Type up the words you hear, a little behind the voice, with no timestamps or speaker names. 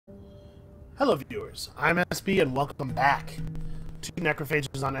Hello viewers, I'm SB and welcome back to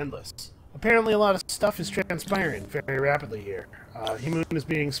Necrophages on Endless. Apparently a lot of stuff is transpiring very rapidly here. Himoon is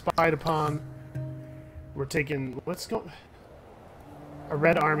being spied upon. We're taking... what's going... a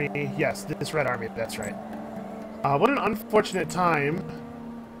red army. Yes, this red army, that's right. What an unfortunate time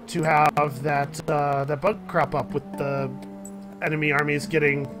to have that bug crop up with the enemy armies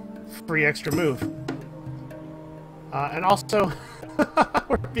getting free extra move. And also...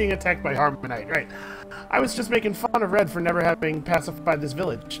 we're being attacked by Harmonite, right. I was just making fun of Red for never having pacified this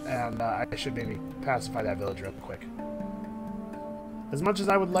village, and I should maybe pacify that village real quick. As much as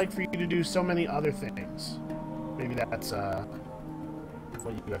I would like for you to do so many other things. Maybe that's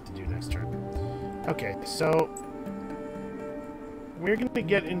what you have to do next turn. Okay, so... we're going to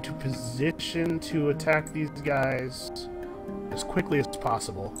get into position to attack these guys as quickly as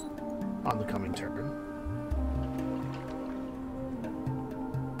possible on the coming turn.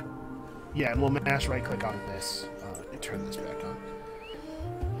 Yeah, and we'll mash right-click on this and turn this back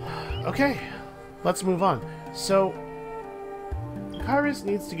on. Okay, let's move on. So, Kairos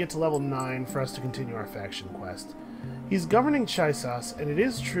needs to get to level 9 for us to continue our faction quest. He's governing Chisas, and it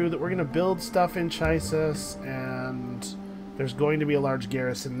is true that we're going to build stuff in Chisas, and there's going to be a large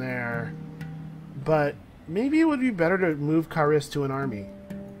garrison there. But maybe it would be better to move Kairos to an army,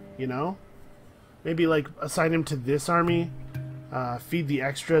 you know? Maybe, like, assign him to this army. Feed the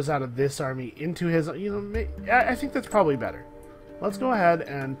extras out of this army into his... you know, I think that's probably better. Let's go ahead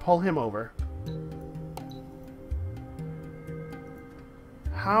and pull him over.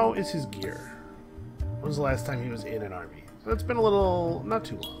 How is his gear? When was the last time he was in an army? So it's been a little... not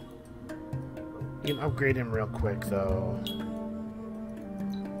too long. You can upgrade him real quick, though.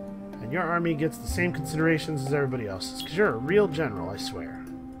 And your army gets the same considerations as everybody else's, because you're a real general, I swear.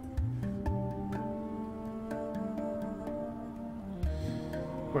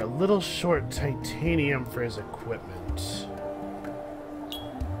 We're a little short titanium for his equipment.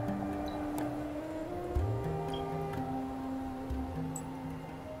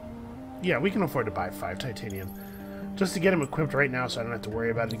 Yeah, we can afford to buy 5 titanium. Just to get him equipped right now so I don't have to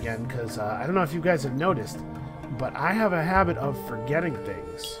worry about it again, because I don't know if you guys have noticed, but I have a habit of forgetting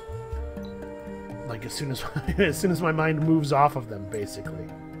things. Like as soon as my mind moves off of them, basically.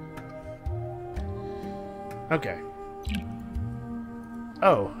 Okay.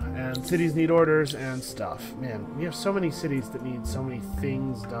 Oh, and cities need orders and stuff. Man, we have so many cities that need so many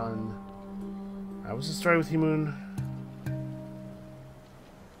things done. What's the story with Himoon?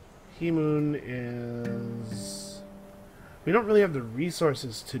 Himoon is... we don't really have the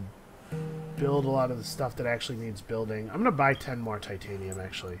resources to build a lot of the stuff that actually needs building. I'm going to buy 10 more titanium,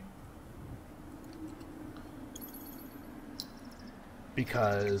 actually.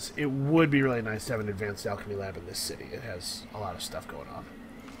 Because it would be really nice to have an advanced alchemy lab in this city. It has a lot of stuff going on.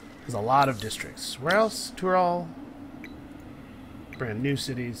 There's a lot of districts. Where else? Tural. Brand new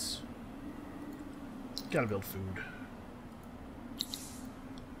cities. Gotta build food.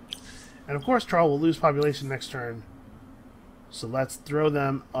 And of course Tural will lose population next turn. So let's throw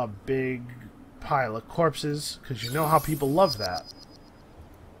them a big pile of corpses, because you know how people love that.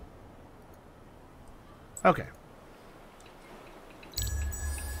 Okay.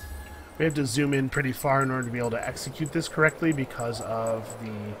 We have to zoom in pretty far in order to be able to execute this correctly because of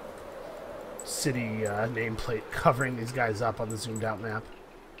the city nameplate covering these guys up on the zoomed out map.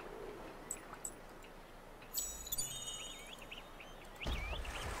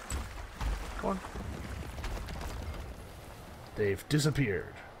 Come on. They've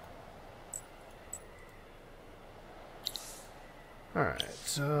disappeared. Alright,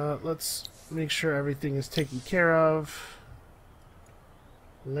 let's make sure everything is taken care of.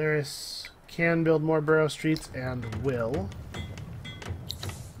 Laris can build more borough streets and will.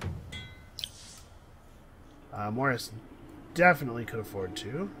 Morris definitely could afford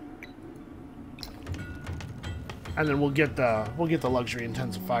to. And then we'll get the luxury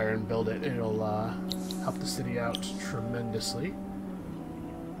intensifier and build it. It'll help the city out tremendously.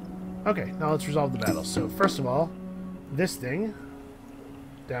 Okay, now let's resolve the battle. So first of all, this thing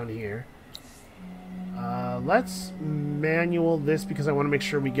down here. Let's manual this because I want to make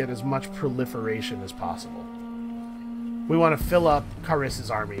sure we get as much proliferation as possible. We want to fill up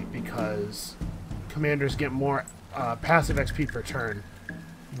Karis's army because commanders get more passive XP per turn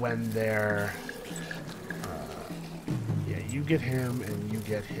when they're... yeah, you get him and you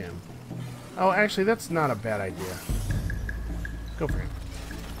get him. Oh, actually, that's not a bad idea. Go for him.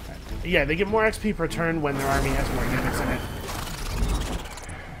 Right. Yeah, they get more XP per turn when their army has more units in it.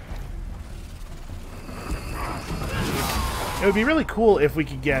 It would be really cool if we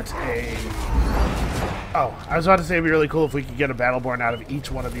could get a Oh, I was about to say it'd be really cool if we could get a Battleborn out of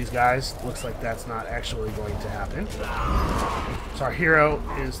each one of these guys. Looks like that's not actually going to happen. So our hero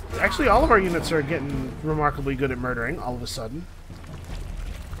is... Actually, all of our units are getting remarkably good at murdering all of a sudden.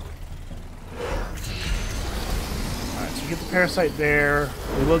 Alright, so we get the Parasite there.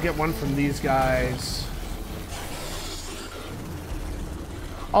 We will get one from these guys.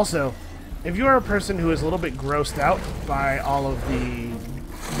 Also, if you are a person who is a little bit grossed out by all of the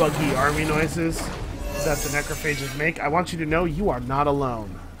buggy army noises that the Necrophages make, I want you to know you are not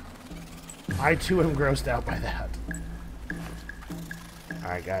alone. I too am grossed out by that.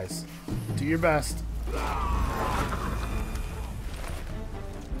 Alright guys, do your best.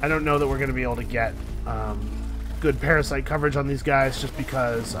 I don't know that we're going to be able to get good Parasite coverage on these guys just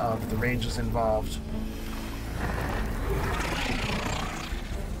because of the ranges involved.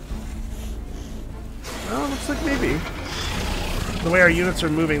 Well, looks like maybe. The way our units are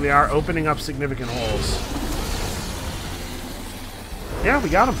moving, they are opening up significant holes. Yeah, we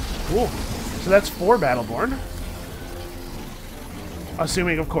got them. Cool. So that's 4 Battleborn.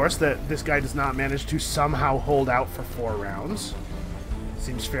 Assuming, of course, that this guy does not manage to somehow hold out for 4 rounds.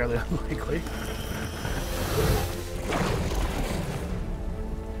 Seems fairly unlikely.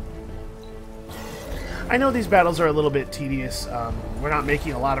 I know these battles are a little bit tedious. We're not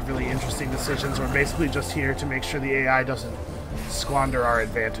making a lot of really interesting decisions. We're basically just here to make sure the AI doesn't squander our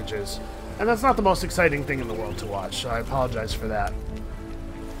advantages. And that's not the most exciting thing in the world to watch, so I apologize for that.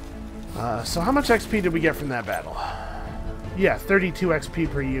 So how much XP did we get from that battle? Yeah, 32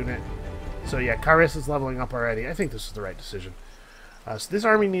 XP per unit. So yeah, Karis is leveling up already. I think this is the right decision. So this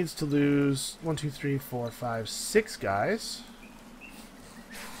army needs to lose 1, 2, 3, 4, 5, 6 guys.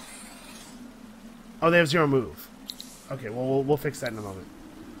 Oh, they have 0 move. Okay, well, we'll fix that in a moment.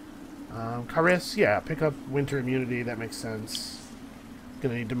 Karis, yeah, pick up winter immunity. That makes sense.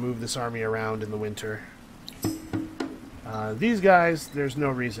 Gonna need to move this army around in the winter. These guys, there's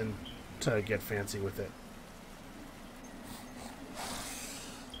no reason to get fancy with it.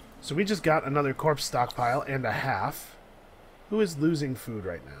 So we just got another corpse stockpile and a half. Who is losing food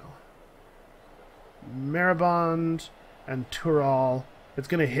right now? Maribond and Tural. It's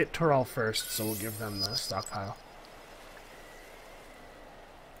going to hit Tural first, so we'll give them the stockpile.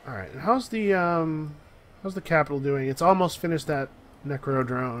 Alright, how's the capital doing? It's almost finished that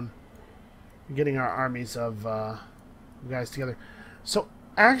Necrodrone. Getting our armies of guys together. So,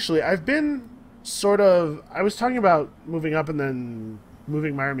 actually, I've been sort of... I was talking about moving up and then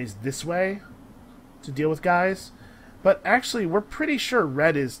moving my armies this way to deal with guys. But actually, we're pretty sure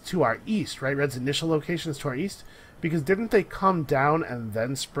Red is to our east, right? Red's initial location is to our east. Because didn't they come down and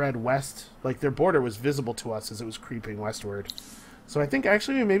then spread west? Like, their border was visible to us as it was creeping westward. So I think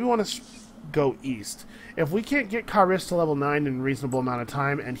actually we maybe want to go east. If we can't get Karis to level 9 in a reasonable amount of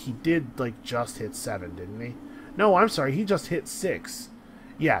time, and he did, like, just hit 7, didn't he? No, I'm sorry, he just hit 6.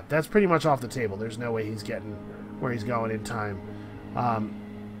 Yeah, that's pretty much off the table. There's no way he's getting where he's going in time.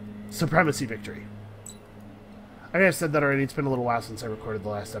 Supremacy victory. I may have said that already. It's been a little while since I recorded the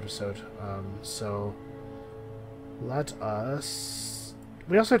last episode. So... let us...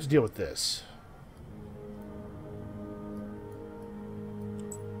 We also have to deal with this.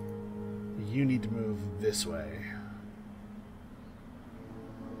 You need to move this way.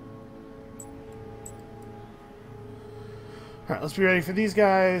 Alright, let's be ready for these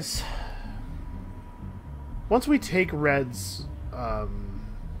guys. Once we take Red's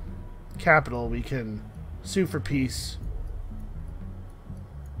capital, we can sue for peace.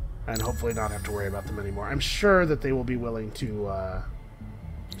 And hopefully not have to worry about them anymore. I'm sure that they will be willing to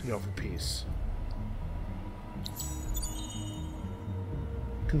go for peace.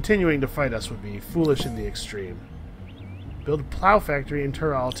 Continuing to fight us would be foolish in the extreme. Build a plow factory in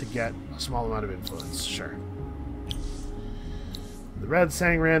Tural to get a small amount of influence. Sure. The red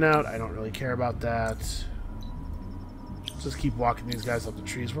sang ran out. I don't really care about that. Let's just keep walking these guys up the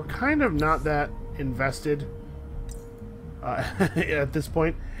trees. We're kind of not that invested at this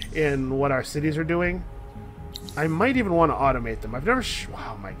point in what our cities are doing. I might even want to automate them. I've never...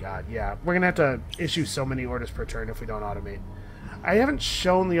 oh my god, yeah. We're going to have to issue so many orders per turn if we don't automate. I haven't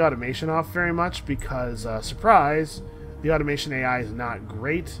shown the automation off very much because, surprise, the automation AI is not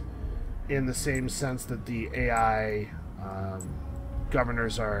great in the same sense that the AI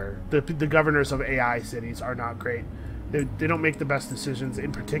governors are... The governors of AI cities are not great. They don't make the best decisions.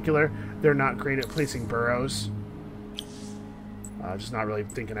 In particular, they're not great at placing boroughs. Just not really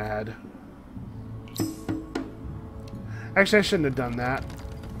thinking ahead. Actually, I shouldn't have done that.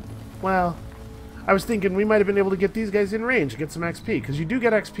 Well, I was thinking we might have been able to get these guys in range, get some XP, because you do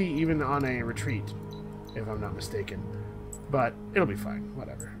get XP even on a retreat, if I'm not mistaken. But it'll be fine,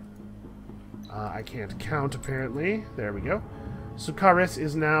 whatever. I can't count, apparently. There we go. So Karis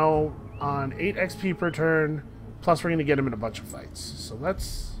is now on 8 XP per turn, plus we're going to get him in a bunch of fights. So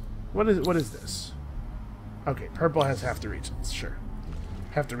let's... What is this? Okay, purple has half the regions, sure.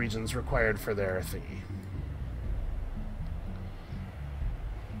 Half the regions required for their thingy.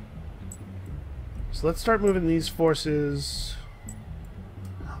 So let's start moving these forces.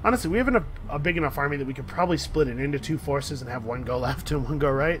 Honestly, we have a big enough army that we could probably split it into 2 forces and have one go left and one go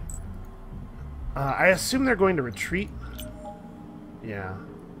right. I assume they're going to retreat. Yeah.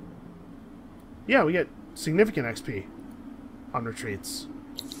 Yeah, we get significant XP on retreats.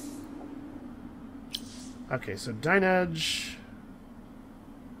 Okay, so Dinedge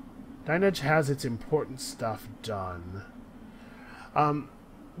has its important stuff done.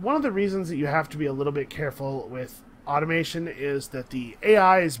 One of the reasons that you have to be a little bit careful with automation is that the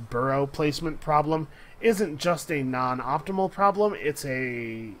AI's burrow placement problem isn't just a non-optimal problem, it's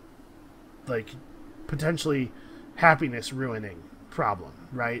a, like, potentially happiness ruining problem,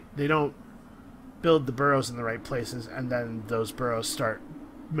 right? They don't build the burrows in the right places, and then those burrows start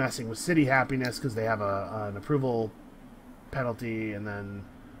messing with city happiness because they have an approval penalty, and then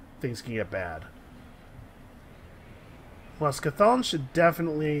things can get bad. Well, Scathon should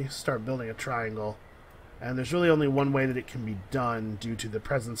definitely start building a triangle, and there's really only one way that it can be done due to the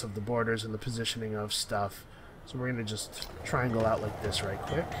presence of the borders and the positioning of stuff. So we're going to just triangle out like this right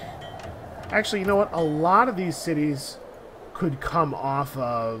quick. Actually, you know what? A lot of these cities could come off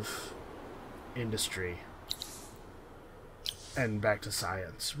of industry and back to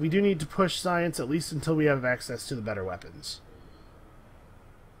science. We do need to push science at least until we have access to the better weapons.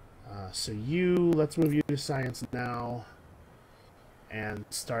 So let's move you to science now and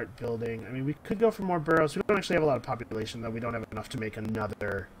start building. I mean, we could go for more burrows. We don't actually have a lot of population, though. We don't have enough to make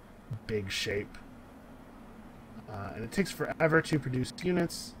another big shape. And it takes forever to produce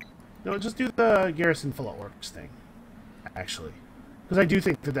units. No, just do the garrison full of orcs thing, actually. Because I do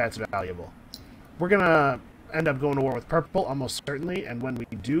think that that's valuable. We're going to end up going to war with purple, almost certainly, and when we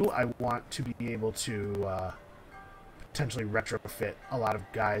do, I want to be able to potentially retrofit a lot of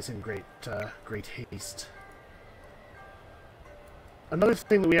guys in great haste. Another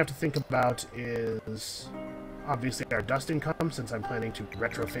thing that we have to think about is obviously our dust income, since I'm planning to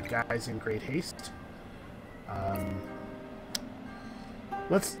retrofit guys in great haste.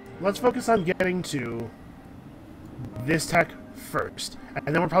 Let's focus on getting to this tech first, and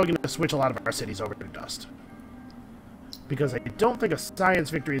then we're probably going to switch a lot of our cities over to dust. Because I don't think a science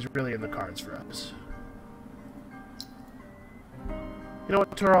victory is really in the cards for us. You know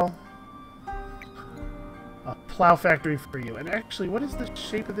what, Tural? A plow factory for you. And actually, what is the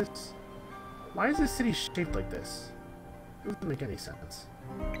shape of this? Why is this city shaped like this? It doesn't make any sense.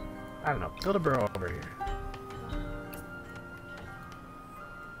 I don't know. Build a burrow over here.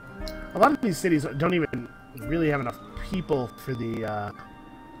 A lot of these cities don't even really have enough people for the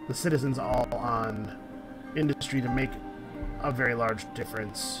citizens all on industry to make a very large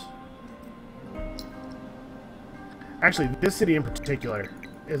difference. Actually, this city in particular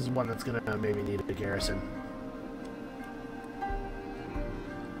is one that's going to maybe need a garrison.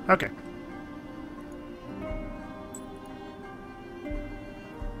 Okay.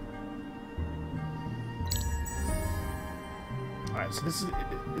 Alright, so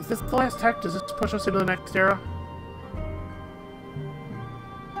is this the last tech? Does this push us into the next era?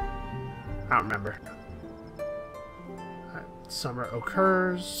 I don't remember. Alright, summer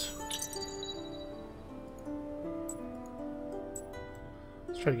occurs.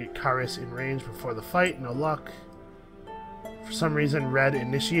 Try to get Karis in range before the fight. No luck. For some reason, red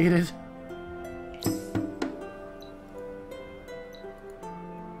initiated.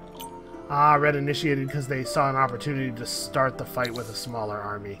 Ah, red initiated because they saw an opportunity to start the fight with a smaller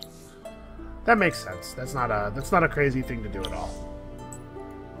army. That makes sense. That's not a crazy thing to do at all.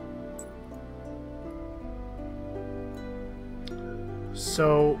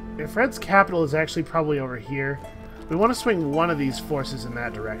 So, if red's capital is actually probably over here, we want to swing one of these forces in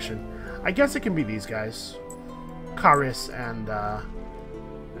that direction. I guess it can be these guys. Karis and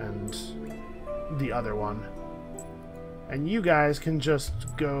the other one. And you guys can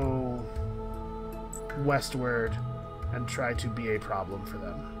just go westward and try to be a problem for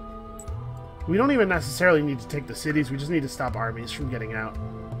them. We don't even necessarily need to take the cities, we just need to stop armies from getting out.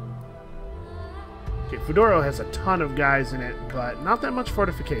 Okay, Fudoro has a ton of guys in it, but not that much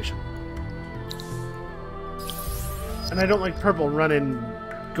fortification. And I don't like purple running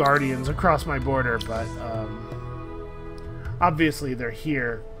guardians across my border, but obviously they're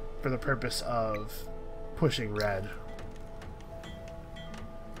here for the purpose of pushing red.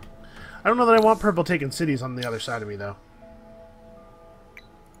 I don't know that I want purple taking cities on the other side of me, though.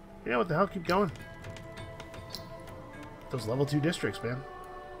 Yeah, what the hell? Keep going. Those level 2 districts, man.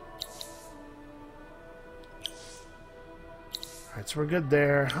 Alright, so we're good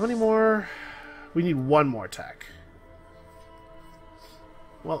there. How many more? We need one more tech.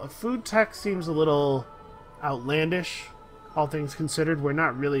 Well, a food tech seems a little outlandish, all things considered. We're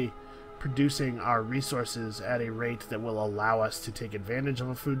not really producing our resources at a rate that will allow us to take advantage of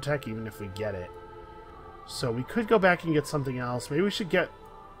a food tech, even if we get it. So we could go back and get something else. Maybe we should get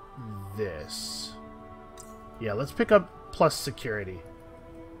this. Yeah, let's pick up plus security.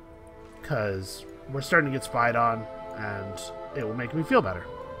 Because we're starting to get spied on, and it will make me feel better.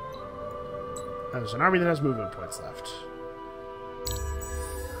 There's an army that has movement points left.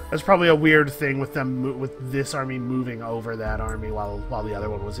 That's probably a weird thing with them, with this army moving over that army while the other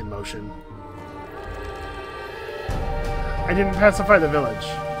one was in motion. I didn't pacify the village.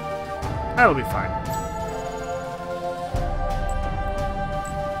 That'll be fine.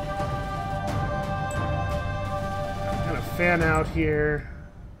 Kind of fan out here.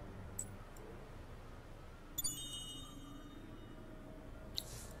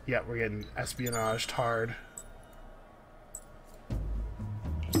 Yeah, we're getting espionaged hard.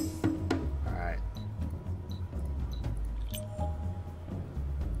 Alright.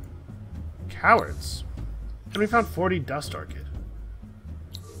 Cowards. And we found 40 Dust Orchid.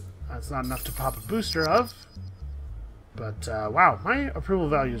 That's not enough to pop a booster of. But, wow, my approval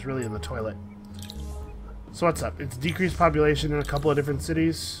value is really in the toilet. So what's up? It's decreased population in a couple of different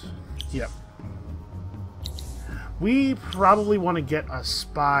cities. Yep. We probably want to get a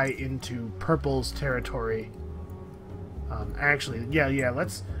spy into Purple's territory. Actually, yeah.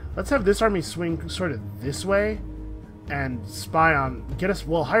 Let's have this army swing sort of this way, and spy on.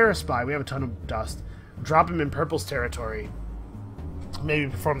 We'll hire a spy. We have a ton of dust. Drop him in Purple's territory. Maybe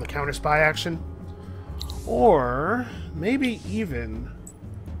perform the counter spy action, or maybe even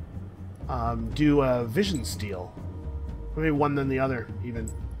do a vision steal. Maybe one then the other,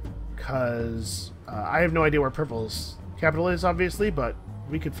 even. Because I have no idea where Purple's capital is, obviously, but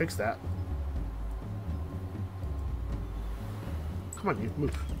we could fix that. Come on, you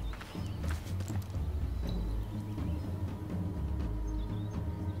move.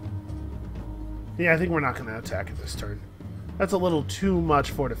 Yeah, I think we're not going to attack it this turn. That's a little too much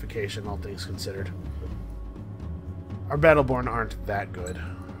fortification, all things considered. Our Battleborn aren't that good.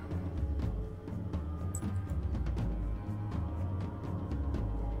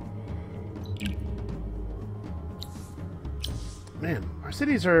 Man, our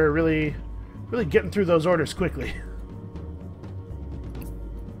cities are really getting through those orders quickly.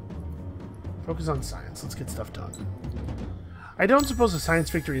 Focus on science. Let's get stuff done. I don't suppose a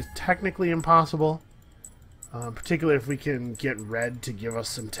science victory is technically impossible. Particularly if we can get Red to give us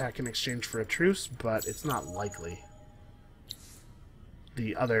some tech in exchange for a truce, but it's not likely.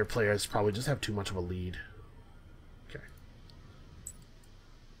 The other players probably just have too much of a lead. Okay.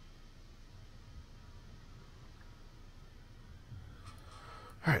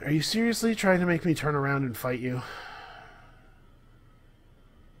 Alright, are you seriously trying to make me turn around and fight you?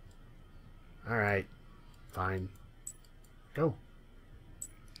 Alright. Fine. Go.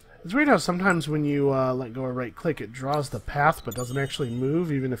 It's weird how sometimes when you let go of right click, it draws the path but doesn't actually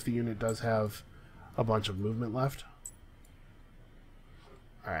move, even if the unit does have a bunch of movement left.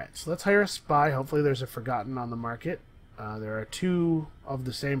 Alright, so let's hire a spy. Hopefully there's a Forgotten on the market. There are 2 of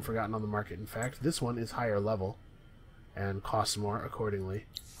the same Forgotten on the market, in fact. This one is higher level and costs more accordingly.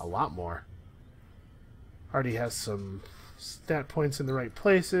 A lot more. Already has some stat points in the right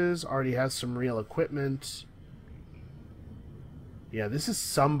places. Already has some real equipment. Yeah, this is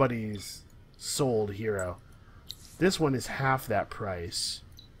somebody's sold hero. This one is half that price.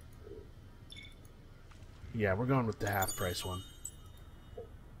 Yeah, we're going with the half price one.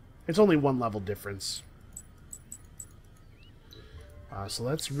 It's only 1 level difference. So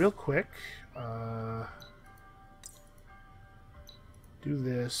let's real quick do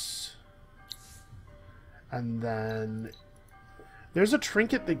this. And then there's a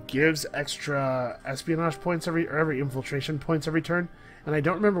trinket that gives extra espionage points every infiltration points every turn, and I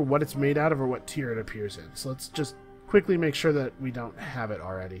don't remember what it's made out of or what tier it appears in. So let's just quickly make sure that we don't have it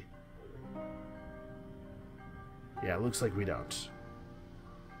already. Yeah, it looks like we don't.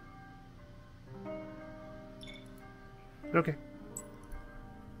 Okay.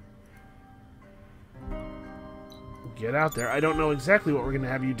 Get out there. I don't know exactly what we're going to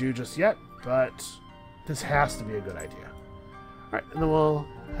have you do just yet, but this has to be a good idea. Alright, and then we'll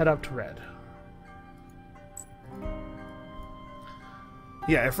head up to Red.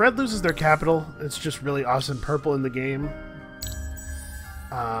 Yeah, if Red loses their capital, it's just really us and Purple in the game.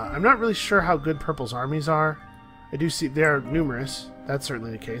 I'm not really sure how good Purple's armies are. I do see they are numerous. That's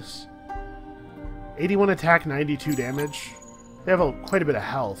certainly the case. 81 attack, 92 damage. They have quite a bit of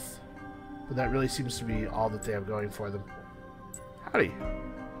health, but that really seems to be all that they have going for them. Howdy.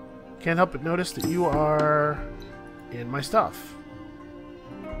 Can't help but notice that you are in my stuff.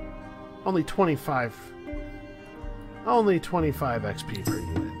 Only 25. Only 25 XP per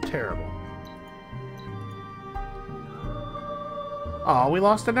unit. Terrible. Oh, we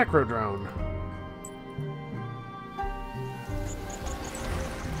lost a Necro drone.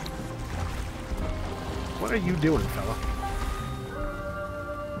 What are you doing, fella?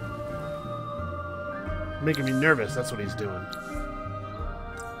 Making me nervous, that's what he's doing.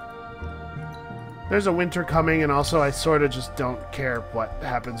 There's a winter coming, and also I sort of just don't care what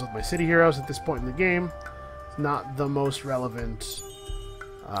happens with my city heroes at this point in the game. It's not the most relevant,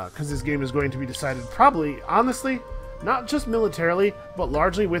 because this game is going to be decided probably, honestly, not just militarily, but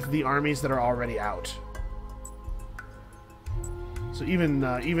largely with the armies that are already out. So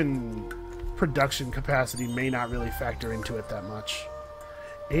even production capacity may not really factor into it that much.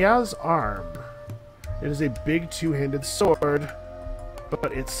 Ea's arm. It is a big two-handed sword,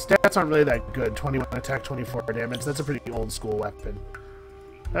 but its stats aren't really that good. 21 attack, 24 damage. That's a pretty old-school weapon.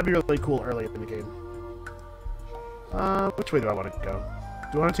 That'd be really cool early in the game. Which way do I want to go?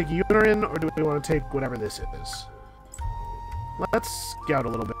 Do I want to take Unarin, or do we want to take whatever this is? Let's scout a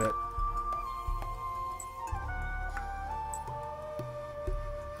little bit.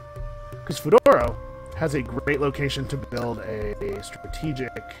 Because Fudoro has a great location to build a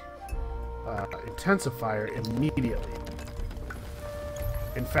strategic intensifier immediately.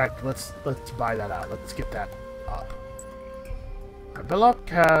 In fact, let's buy that out. Let's get that up. Belloc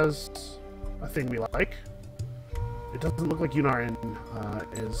has a thing we like. It doesn't look like Unarin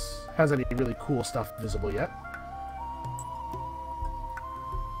has any really cool stuff visible yet.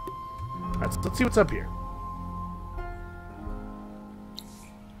 Alright, so let's see what's up here.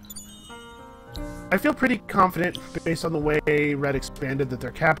 I feel pretty confident, based on the way Red expanded, that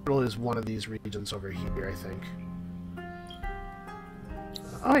their capital is one of these regions over here, I think.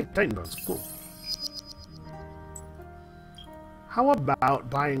 Oh, hey, Titan Bones. Cool. How about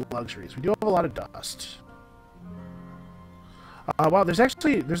buying luxuries? We do have a lot of dust. Wow, there's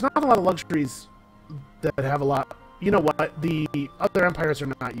not a lot of luxuries that have a lot... You know what? The other empires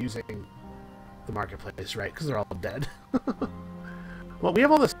are not using the marketplace, right? Because they're all dead. Well, we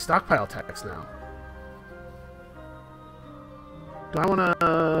have all the stockpile tax now. Do I want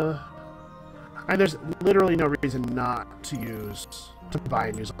to... there's literally no reason not to buy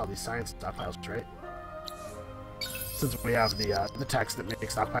and use all these science stockpiles, right? Since we have the text that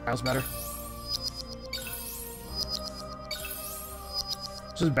makes stockpiles better.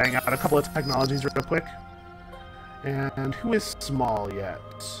 Just bang out a couple of technologies real quick. And who is small yet?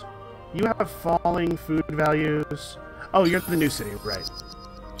 You have falling food values. Oh, you're the new city, right.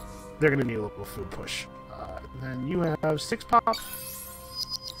 They're going to need a little food push. Then you have 6 pop.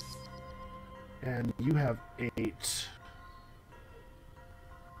 And you have 8.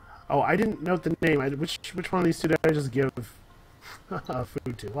 Oh, I didn't note the name. Which one of these two did I just give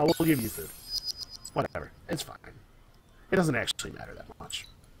food to? Well, we'll give you food. Whatever. It's fine. It doesn't actually matter that much.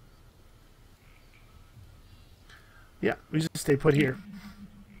 Yeah, we just stay put here.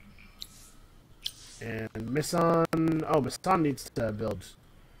 And Misson... Oh, Misson needs to build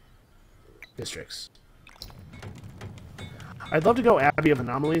districts. I'd love to go Abbey of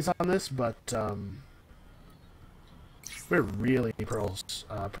Anomalies on this, but we're really pearl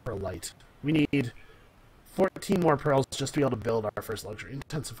light. We need 14 more pearls just to be able to build our first luxury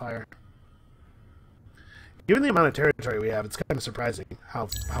intensifier. Given the amount of territory we have, it's kind of surprising how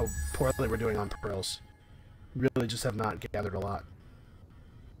poorly we're doing on pearls. We really just have not gathered a lot.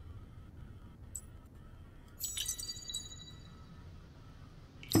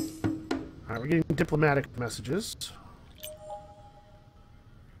 Alright, we're getting diplomatic messages.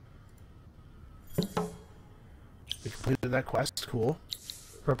 We completed that quest, cool.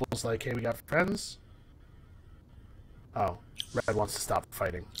 Purple's like, hey, we got friends. Oh, Red wants to stop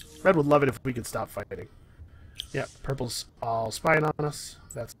fighting. Red would love it if we could stop fighting. Yep, Purple's all spying on us.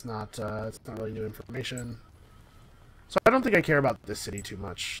 That's not really new information. So I don't think I care about this city too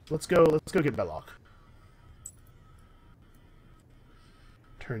much. Let's go get Belloc.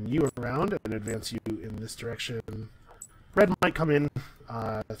 Turn you around and advance you in this direction. Red might come in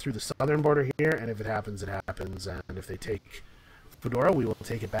through the southern border here, and if it happens, it happens. And if they take Fedora, we will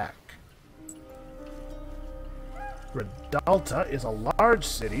take it back. Redalta is a large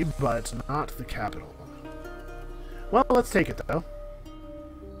city, but not the capital. Well, let's take it, though.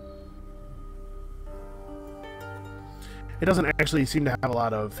 It doesn't actually seem to have a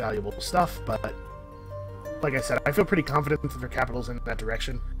lot of valuable stuff, but like I said, I feel pretty confident that their capital's in that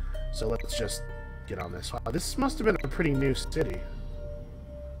direction. So let's just get on this. Wow, this must have been a pretty new city.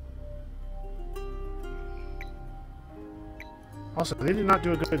 Also, they did not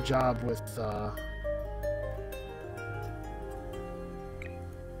do a good job with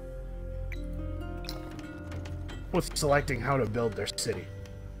selecting how to build their city.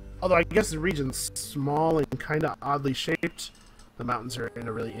 Although I guess the region's small and kind of oddly shaped, the mountains are in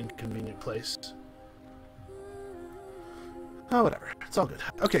a really inconvenient place. Oh, whatever. It's all good.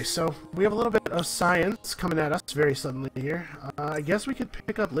 Okay, so we have a little bit of science coming at us very suddenly here. I guess we could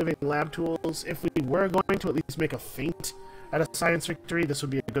pick up living lab tools. If we were going to at least make a feint at a science victory, this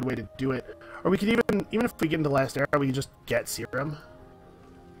would be a good way to do it. Or we could even if we get into the last era, we could just get serum.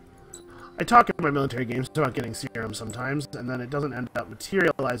 I talk in my military games about getting serum sometimes, and then it doesn't end up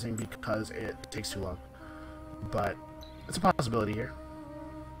materializing because it takes too long. But it's a possibility here.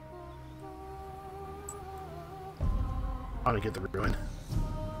 I want to get the ruin.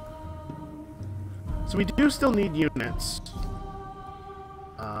 So we do still need units.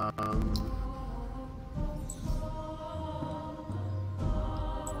 I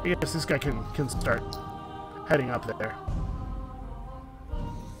guess this guy can start heading up there.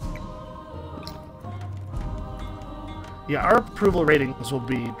 Yeah, our approval ratings will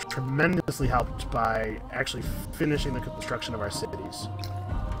be tremendously helped by actually finishing the construction of our cities.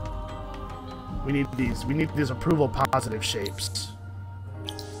 We need these approval positive shapes.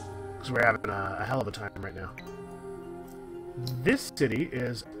 Because we're having a hell of a time right now. This city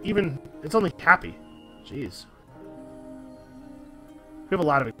is it's only happy. Jeez. We have a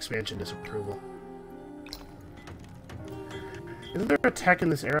lot of expansion disapproval. Isn't there a tech in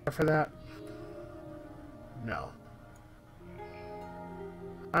this era for that? No.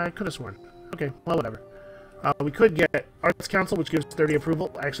 I could have sworn. Okay, well, whatever. We could get Arts Council, which gives 30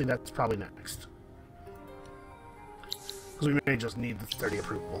 approval. Actually, that's probably next. Because we may just need the 30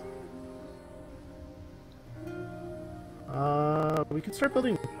 approval. We can start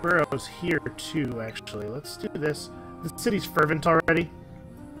building burrows here, too, actually. Let's do this. The city's fervent already,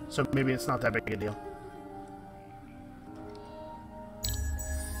 so maybe it's not that big a deal.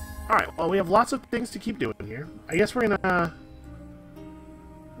 Alright, well, we have lots of things to keep doing here. I guess we're gonna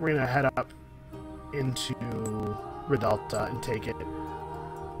head up into Redalta and take it.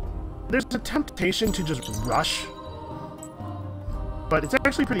 There's a temptation to just rush, but it's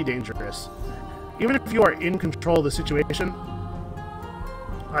actually pretty dangerous. Even if you are in control of the situation,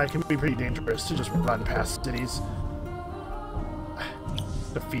 it can be pretty dangerous to just run past cities.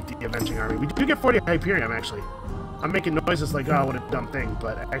 Defeat the Avenging Army. We do get 40 Hyperion, actually. I'm making noises like, oh, what a dumb thing,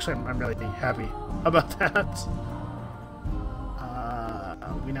 but actually I'm really happy about that.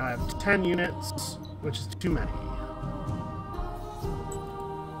 We now have 10 units, which is too many.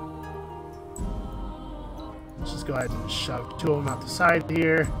 Let's just go ahead and shove 2 of them out the side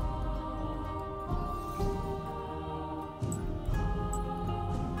here.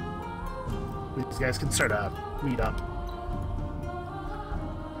 These guys can start to meet up.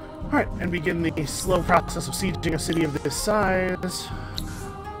 Alright, and begin the slow process of sieging a city of this size.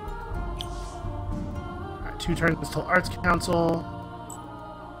 Alright, 2 turns till Arts Council.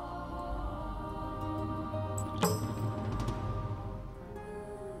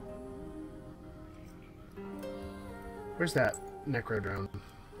 Where's that Necro drone?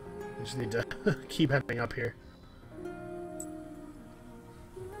 I just need to keep heading up here.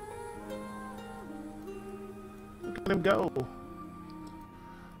 Look at him go!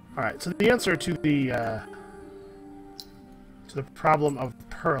 Alright, so the answer to the problem of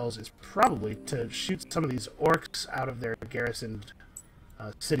pearls is probably to shoot some of these orcs out of their garrisoned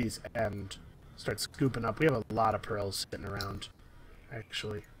cities and start scooping up. We have a lot of pearls sitting around,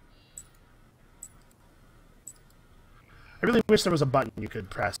 actually. I really wish there was a button you could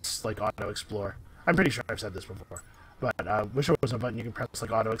press, like Auto Explore. I'm pretty sure I've said this before. But I wish there was a button you could press,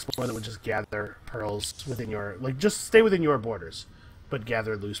 like Auto Explore, that would just gather pearls within your... Like, just stay within your borders, but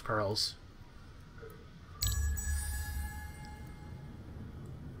gather loose pearls.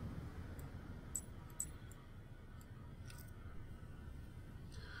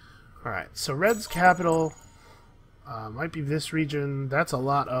 Alright, so Red's capital might be this region. That's a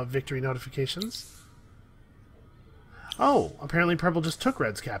lot of victory notifications. Oh, apparently Purple just took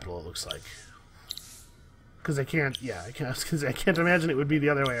Red's capital, it looks like. Because I can't imagine it would be the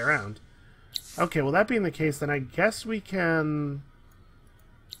other way around. Okay, well, that being the case, then I guess we can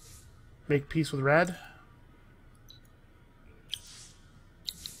make peace with Red.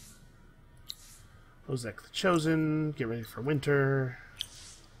 Ozek the Chosen, get ready for winter.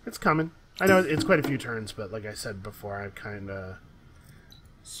 It's coming. I know it's quite a few turns, but like I said before, I'm kind of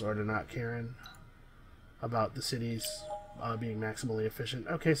sort of not caring. about the cities being maximally efficient.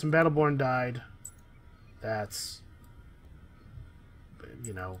 Okay, some Battleborn died. That's,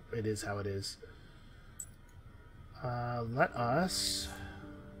 you know, it is how it is. Let us...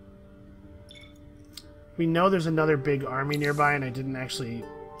 We know there's another big army nearby, and I didn't actually...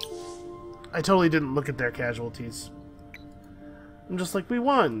 I totally didn't look at their casualties. I'm just like, we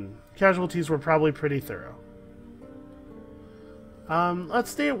won! Casualties were probably pretty thorough.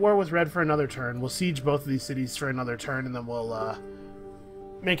 Let's stay at war with Red for another turn. We'll siege both of these cities for another turn, and then we'll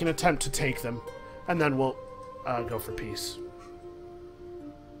make an attempt to take them. And then we'll go for peace.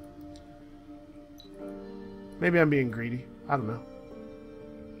 Maybe I'm being greedy. I don't know.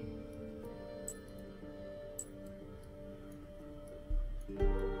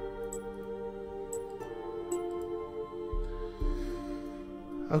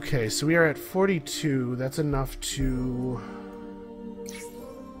 Okay, so we are at 42. That's enough to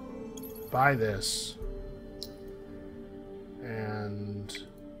buy this. And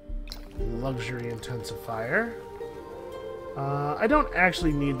luxury intensifier. I don't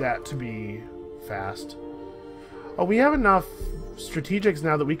actually need that to be fast. Oh, we have enough strategics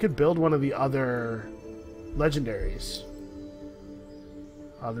now that we could build one of the other legendaries.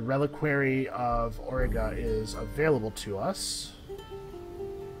 The Reliquary of Auriga is available to us.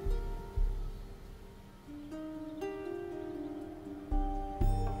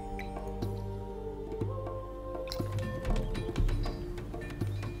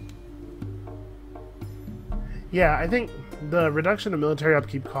 Yeah, I think the reduction of military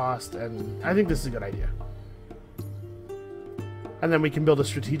upkeep cost, and I think this is a good idea. And then we can build a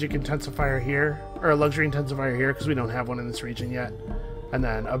strategic intensifier here, or a luxury intensifier here, because we don't have one in this region yet. And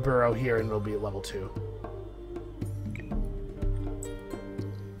then a burrow here, and it'll be at level 2.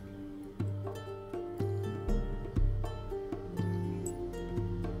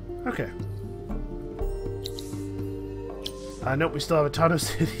 Okay. Nope, we still have a ton of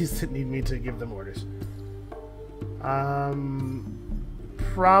cities that need me to give them orders.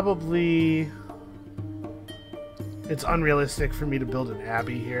 Probably it's unrealistic for me to build an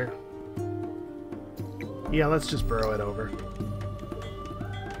abbey here. Yeah, let's just burrow it over.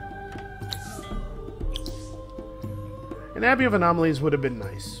 An abbey of anomalies would have been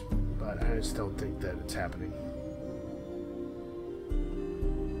nice, but I just don't think that it's happening.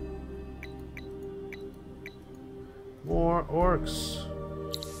 More orcs.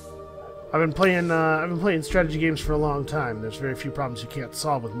 I've been playing strategy games for a long time. There's very few problems you can't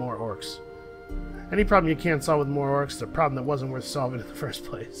solve with more orcs. Any problem you can't solve with more orcs is a problem that wasn't worth solving in the first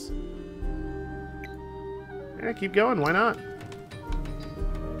place. Yeah, keep going. Why not?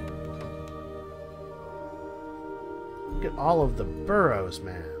 Look at all of the burrows,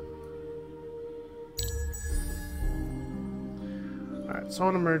 man. Alright, so I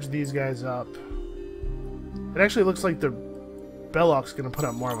want to merge these guys up. It actually looks like the Belloc's going to put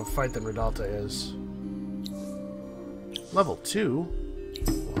up more of a fight than Redalta is. Level 2?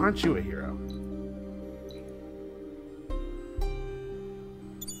 Well, aren't you a hero?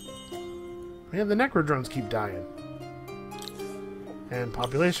 Man, the Necrodrones keep dying. And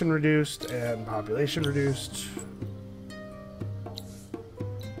population reduced, and population reduced.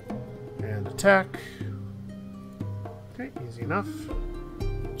 And attack. Okay, easy enough.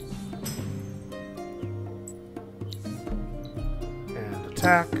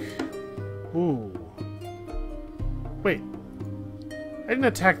 Attack. Ooh. Wait. I didn't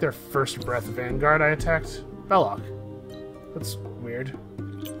attack their first breath vanguard. I attacked Belloc. That's weird.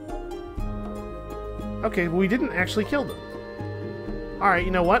 Okay, well, we didn't actually kill them. Alright,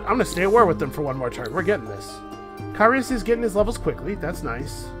 you know what? I'm gonna stay at war with them for one more turn. We're getting this. Karius is getting his levels quickly. That's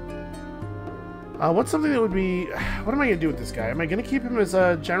nice. What's something that would be... What am I gonna do with this guy? Am I gonna keep him as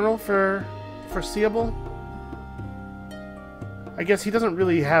a general for foreseeable? I guess he doesn't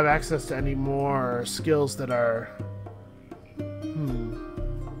really have access to any more skills that are...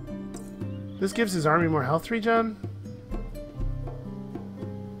 This gives his army more health regen?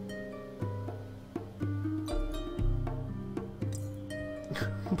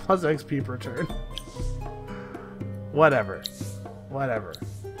 Plus XP per turn. Whatever. Whatever.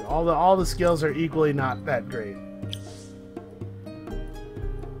 All the skills are equally not that great.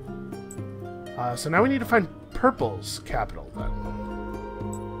 So now we need to find Purple's capital, then.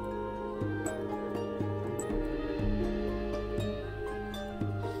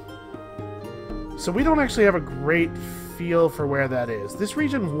 So we don't actually have a great feel for where that is. This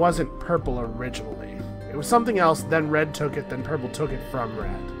region wasn't Purple originally. It was something else, then Red took it, then Purple took it from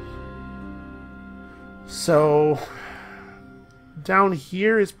Red. So... down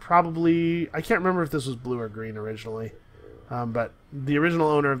here is probably... I can't remember if this was blue or green originally. But the original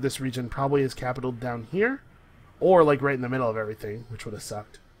owner of this region probably is capital down here, or like right in the middle of everything, which would have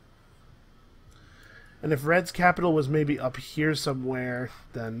sucked. And if red's capital was maybe up here somewhere,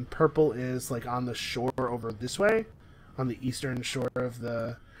 then purple is like on the shore over this way, on the eastern shore of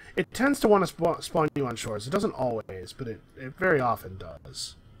the... It tends to want to spawn you on shores. It doesn't always, but it very often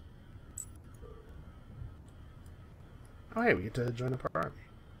does. Oh hey, we get to join up our army.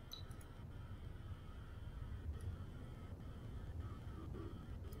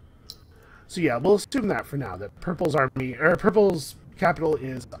 So yeah, we'll assume that for now, that Purple's army, or Purple's capital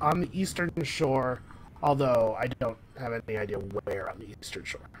is on the eastern shore, although I don't have any idea where on the eastern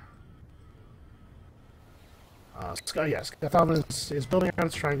shore. Yes, Cathalman is building out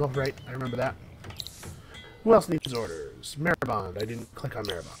its triangle, right, I remember that. Who else needs orders? Maribond, I didn't click on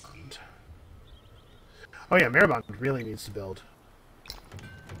Maribond. Oh yeah, Maribond really needs to build.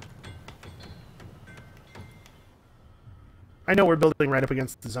 I know we're building right up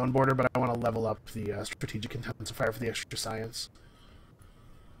against the zone border, but I want to level up the strategic intensifier for the extra science.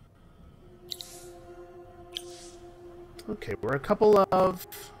 Okay, we're a couple of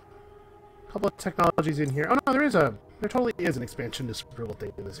technologies in here. Oh no, there totally is an expansion disapproval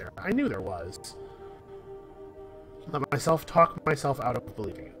thing in this area. I knew there was. Let myself talk myself out of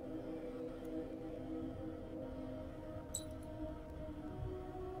believing it.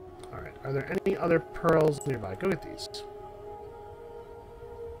 Alright, are there any other pearls nearby? Go get these.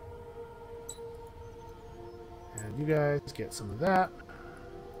 And you guys get some of that.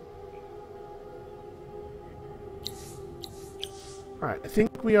 Alright, I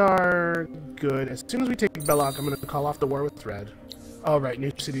think we are good. As soon as we take Belloc, I'm going to call off the war with Red. Oh, right,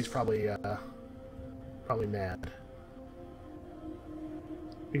 New City's probably mad.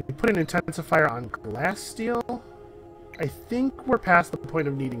 We can put an intensifier on glass steel. I think we're past the point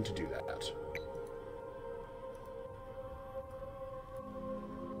of needing to do that.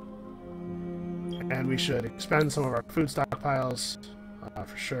 And we should expend some of our food stockpiles,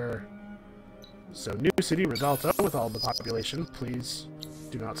 for sure. So, New City, Risalto, with all the population, please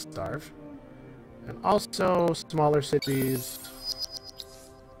do not starve. And also, smaller cities.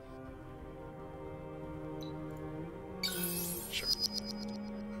 Sure.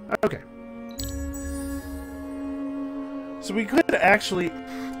 Okay. So we could actually...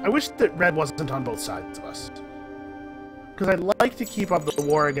 I wish that Red wasn't on both sides of us. Because I'd like to keep up the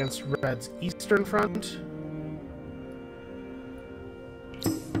war against Red's eastern front.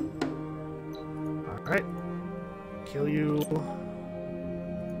 Alright. Kill you.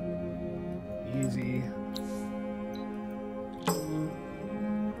 Easy.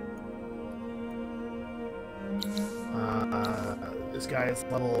 This guy is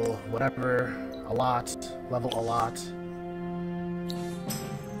level whatever. A lot. Level a lot.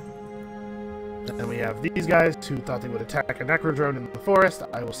 Then we have these guys who thought they would attack a Necrodrone in the forest.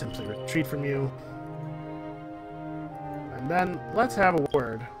 I will simply retreat from you. And then, let's have a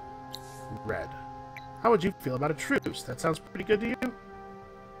word. Red. How would you feel about a truce? That sounds pretty good to you?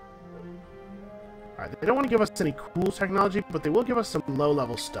 Alright, they don't want to give us any cool technology, but they will give us some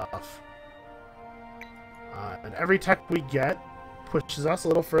low-level stuff. And every tech we get pushes us a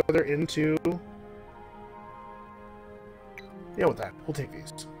little further into... Yeah, with that. We'll take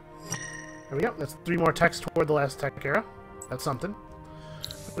these. There we go. That's 3 more techs toward the last tech era. That's something.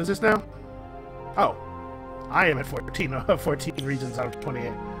 What is this now? Oh. I am at 14. 14 regions out of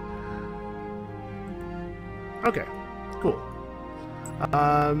 28. Okay. Cool.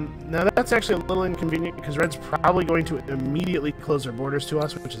 Now that's actually a little inconvenient because Red's probably going to immediately close their borders to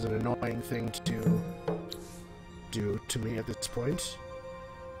us, which is an annoying thing to do to me at this point.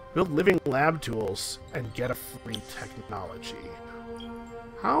 Build living lab tools and get a free technology.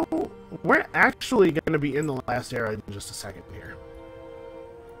 How? We're actually going to be in the last era in just a second here.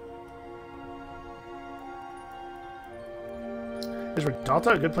 Is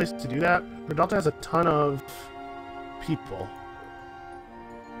Redalta a good place to do that? Redalta has a ton of people.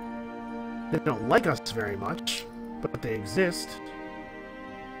 They don't like us very much, but they exist.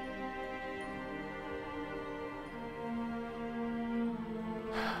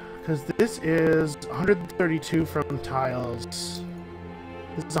 Because this is 132 from tiles.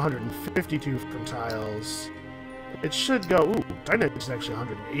 This is 152 from tiles. It should go... Ooh, Dynamite is actually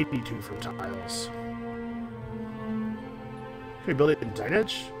 182 from tiles. Can we build it in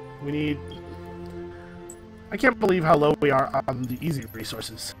Dynamite? We need... I can't believe how low we are on the easy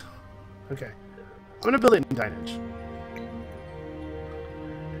resources. Okay. I'm gonna build it in Dynamite.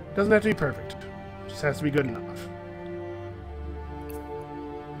 Doesn't have to be perfect. Just has to be good enough.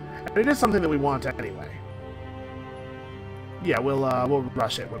 And it is something that we want anyway. Yeah, we'll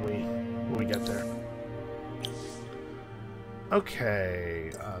rush it when we get there. Okay,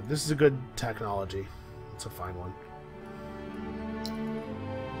 this is a good technology. It's a fine one.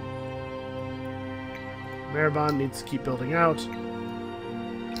 Maribon needs to keep building out.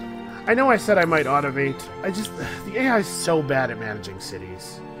 I know I said I might automate. The AI is so bad at managing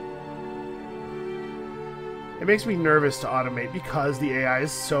cities. It makes me nervous to automate because the AI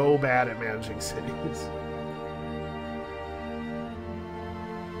is so bad at managing cities.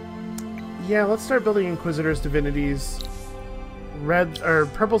 Yeah, let's start building Inquisitors, Divinities.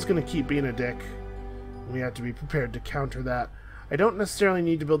 Purple's gonna keep being a dick. We have to be prepared to counter that. I don't necessarily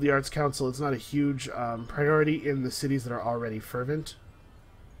need to build the Arts Council. It's not a huge priority in the cities that are already fervent.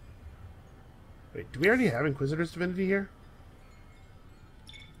 Wait, do we already have Inquisitor's Divinity here?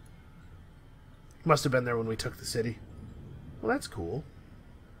 Must have been there when we took the city. Well, that's cool.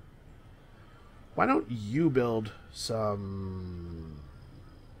 Why don't you build some...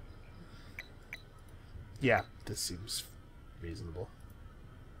 Yeah, this seems reasonable.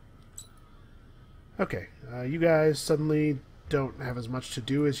 Okay, you guys suddenly don't have as much to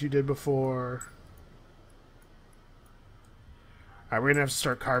do as you did before. Alright, we're gonna have to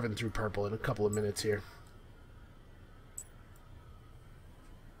start carving through purple in a couple of minutes here.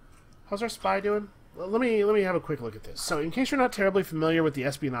 How's our spy doing? Well, let me have a quick look at this. So, in case you're not terribly familiar with the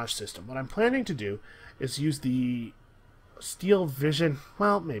espionage system, what I'm planning to do is use the Steel Vision...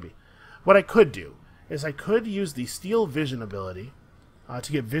 Well, maybe. What I could do is I could use the Steel Vision ability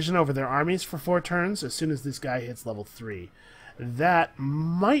to get vision over their armies for 4 turns as soon as this guy hits level 3. That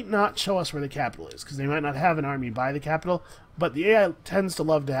might not show us where the capital is, because they might not have an army by the capital, but the AI tends to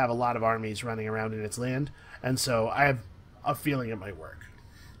love to have a lot of armies running around in its land, and so I have a feeling it might work.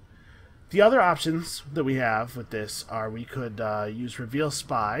 The other options that we have with this are we could use Reveal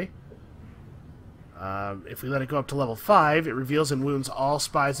Spy. If we let it go up to level 5, it reveals and wounds all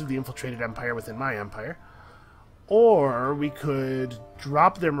spies of the infiltrated empire within my empire. Or we could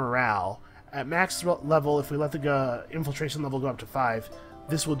drop their morale. At max level, if we let the infiltration level go up to 5,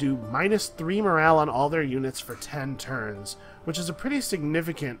 this will do -3 morale on all their units for 10 turns, which is a pretty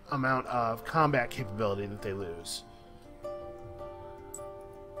significant amount of combat capability that they lose.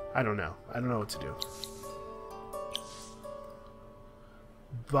 I don't know. I don't know what to do.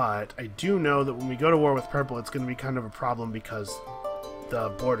 But I do know that when we go to war with purple, it's going to be kind of a problem because the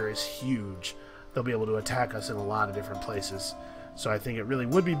border is huge. They'll be able to attack us in a lot of different places. So I think it really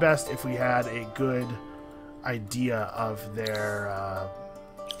would be best if we had a good idea of their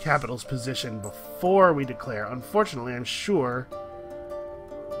capital's position before we declare. Unfortunately, I'm sure...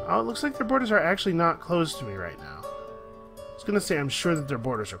 Oh, it looks like their borders are actually not closed to me right now. I was going to say I'm sure that their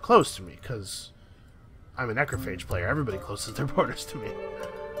borders are close to me, because I'm a Necrophage player. Everybody closes their borders to me.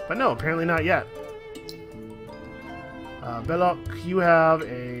 But no, apparently not yet. Belloc, you have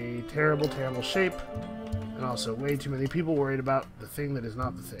a terrible, terrible shape. And also way too many people worried about the thing that is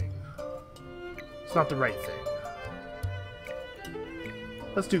not the thing. It's not the right thing.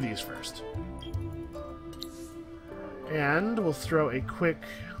 Let's do these first. And we'll throw a quick...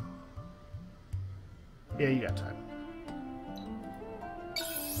 Yeah, you got time.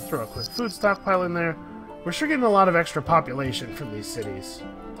 Throw a quick food stockpile in there. We're sure getting a lot of extra population from these cities.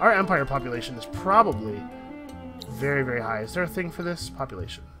 Our empire population is probably very, very high. Is there a thing for this?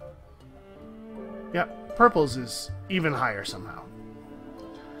 Population. Yep, purple's is even higher somehow.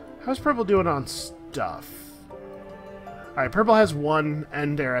 How's purple doing on stuff? Alright, purple has 1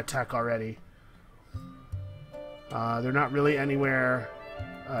 end era tech already. They're not really anywhere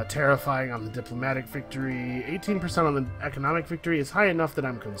terrifying on the diplomatic victory. 18% on the economic victory is high enough that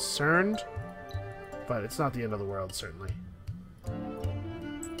I'm concerned, but it's not the end of the world, certainly.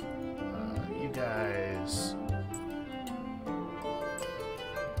 You guys...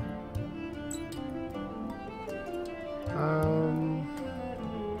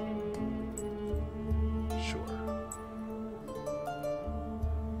 Sure.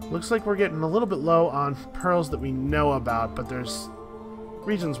 Looks like we're getting a little bit low on pearls that we know about, but there's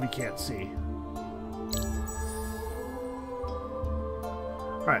regions we can't see.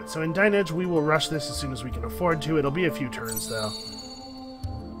 Alright, so in Dynage we will rush this as soon as we can afford to. It'll be a few turns, though.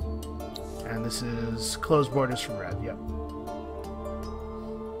 And this is closed borders from red, yep.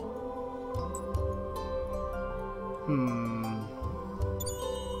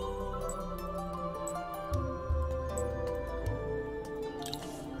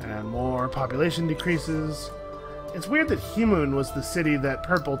 And more population decreases. It's weird that Himun was the city that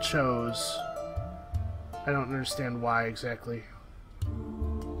purple chose. I don't understand why exactly.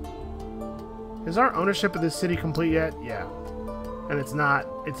 Is our ownership of this city complete yet? Yeah. And it's not,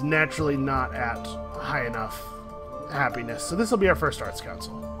 it's naturally not at high enough happiness. So this will be our first Arts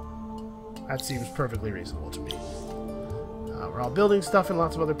Council. That seems perfectly reasonable to me. We're all building stuff in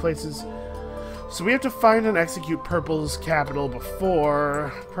lots of other places. So we have to find and execute Purple's capital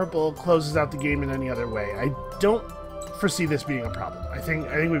before Purple closes out the game in any other way. I don't foresee this being a problem. I think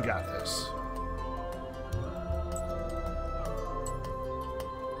we've got this.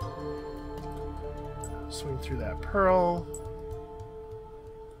 Swing through that pearl.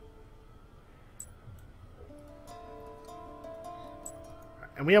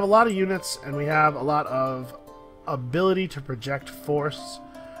 And we have a lot of units, and we have a lot of ability to project force.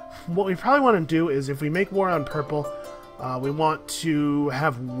 What we probably want to do is, if we make war on Purple, we want to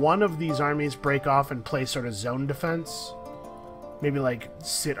have one of these armies break off and play sort of zone defense. Maybe, like,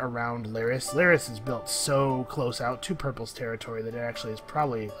 sit around Laris. Laris is built so close out to Purple's territory that it actually is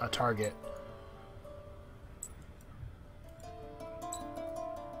probably a target.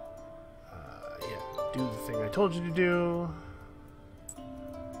 Yeah, do the thing I told you to do.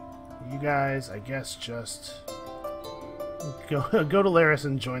 You guys, I guess, just go to Laris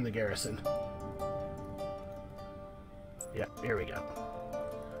and join the garrison. Yeah, here we go.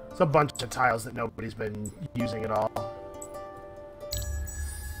 It's a bunch of tiles that nobody's been using at all.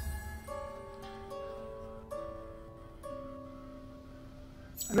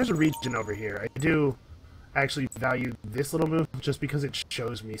 And there's a region over here. I do actually value this little move just because it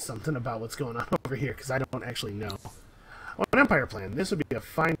shows me something about what's going on over here, because I don't actually know. Oh, an Empire plan. This would be a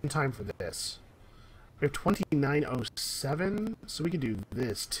fine time for this. We have 2907, so we can do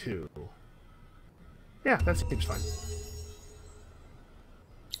this too. Yeah, that seems fine.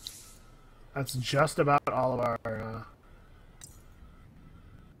 That's just about all of our...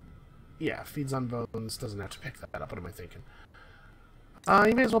 Yeah, feeds on bones. Doesn't have to pick that up. What am I thinking?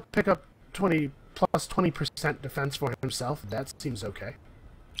 You may as well pick up 20 plus 20% defense for himself. That seems okay.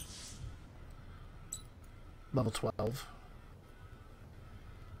 Level 12.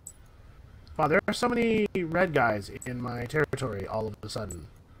 Wow, there are so many red guys in my territory all of a sudden.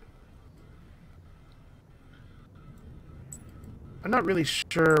 I'm not really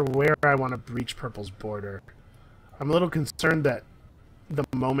sure where I want to breach Purple's border. I'm a little concerned that the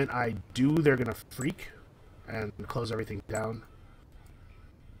moment I do, they're going to freak and close everything down.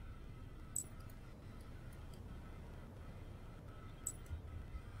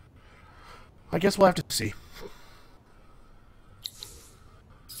 I guess we'll have to see.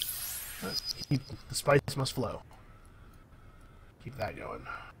 The spice must flow. Keep that going.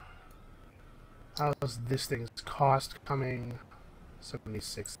 How's this thing's cost coming?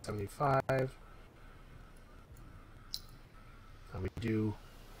 76, 75. And we do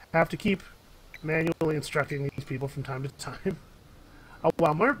have to keep manually instructing these people from time to time. Oh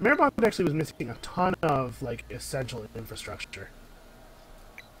wow, Maribond actually was missing a ton of like essential infrastructure.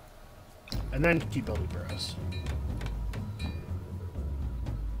 And then keep building boroughs.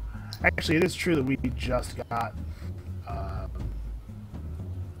 Actually, it is true that we just got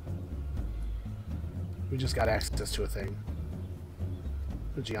access to a thing.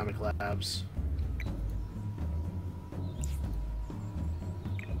 The Geomic Labs.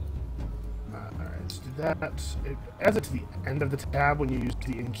 Alright, let's do that. It adds it to the end of the tab when you use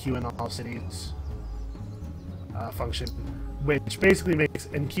the enqueue in all cities function, which basically makes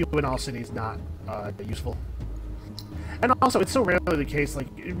enqueue in all cities not useful. And also, it's so rarely the case, like,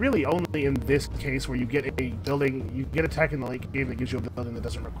 really only in this case where you get a building, you get a tech in the late game that gives you a building that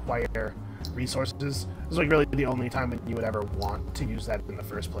doesn't require resources. It's like really the only time when you would ever want to use that in the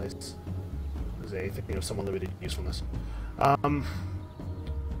first place. Is a thing of somewhat limited usefulness. I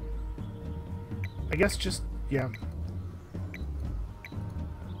guess just, yeah.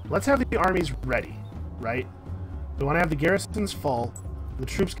 Let's have the armies ready, right? We want to have the garrisons full. The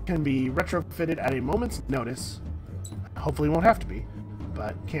troops can be retrofitted at a moment's notice. Hopefully won't have to be,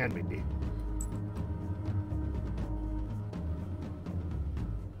 but can be.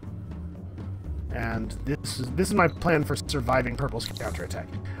 And this is my plan for surviving Purple's counterattack.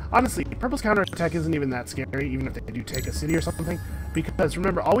 Honestly, Purple's counterattack isn't even that scary, even if they do take a city or something, because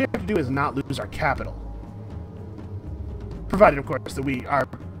remember, all we have to do is not lose our capital. Provided, of course, that our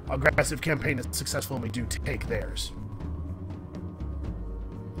aggressive campaign is successful and we do take theirs.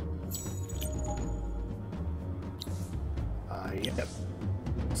 Yep.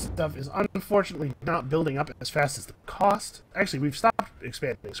 Stuff is unfortunately not building up as fast as the cost. Actually, we've stopped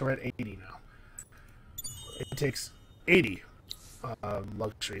expanding, so we're at 80 now. It takes 80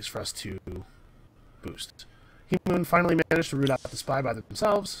 luxuries for us to boost. Moon finally managed to root out the spy by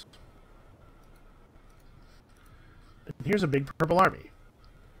themselves. And here's a big purple army.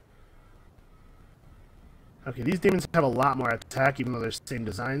 Okay, these demons have a lot more attack, even though they're the same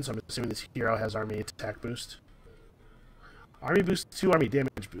design, so I'm assuming this hero has army attack boost. Army boost 2, army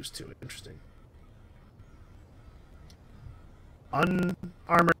damage boost 2. Interesting.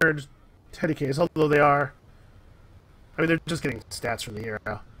 unarmored teddy case, although they are... I mean, they're just getting stats from the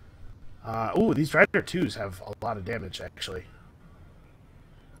hero. Ooh, these Drider 2s have a lot of damage, actually.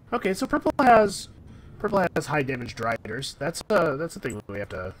 Okay, so purple has high damage Driders. That's a thing we have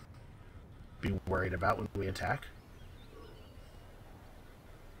to be worried about when we attack.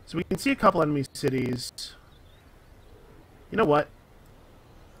 So we can see a couple enemy cities. You know what?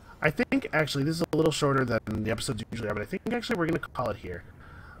 I think, actually, this is a little shorter than the episodes usually are, but I think, actually, we're going to call it here.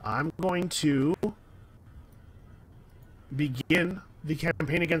 I'm going to begin the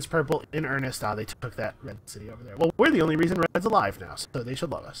campaign against purple in earnest. They took that red city over there. Well, we're the only reason red's alive now, so they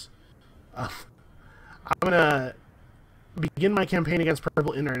should love us. I'm going to begin my campaign against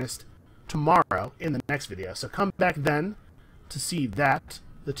purple in earnest tomorrow in the next video. So come back then to see that,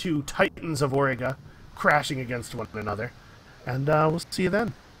 the two titans of Auriga crashing against one another. And we'll see you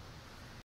then.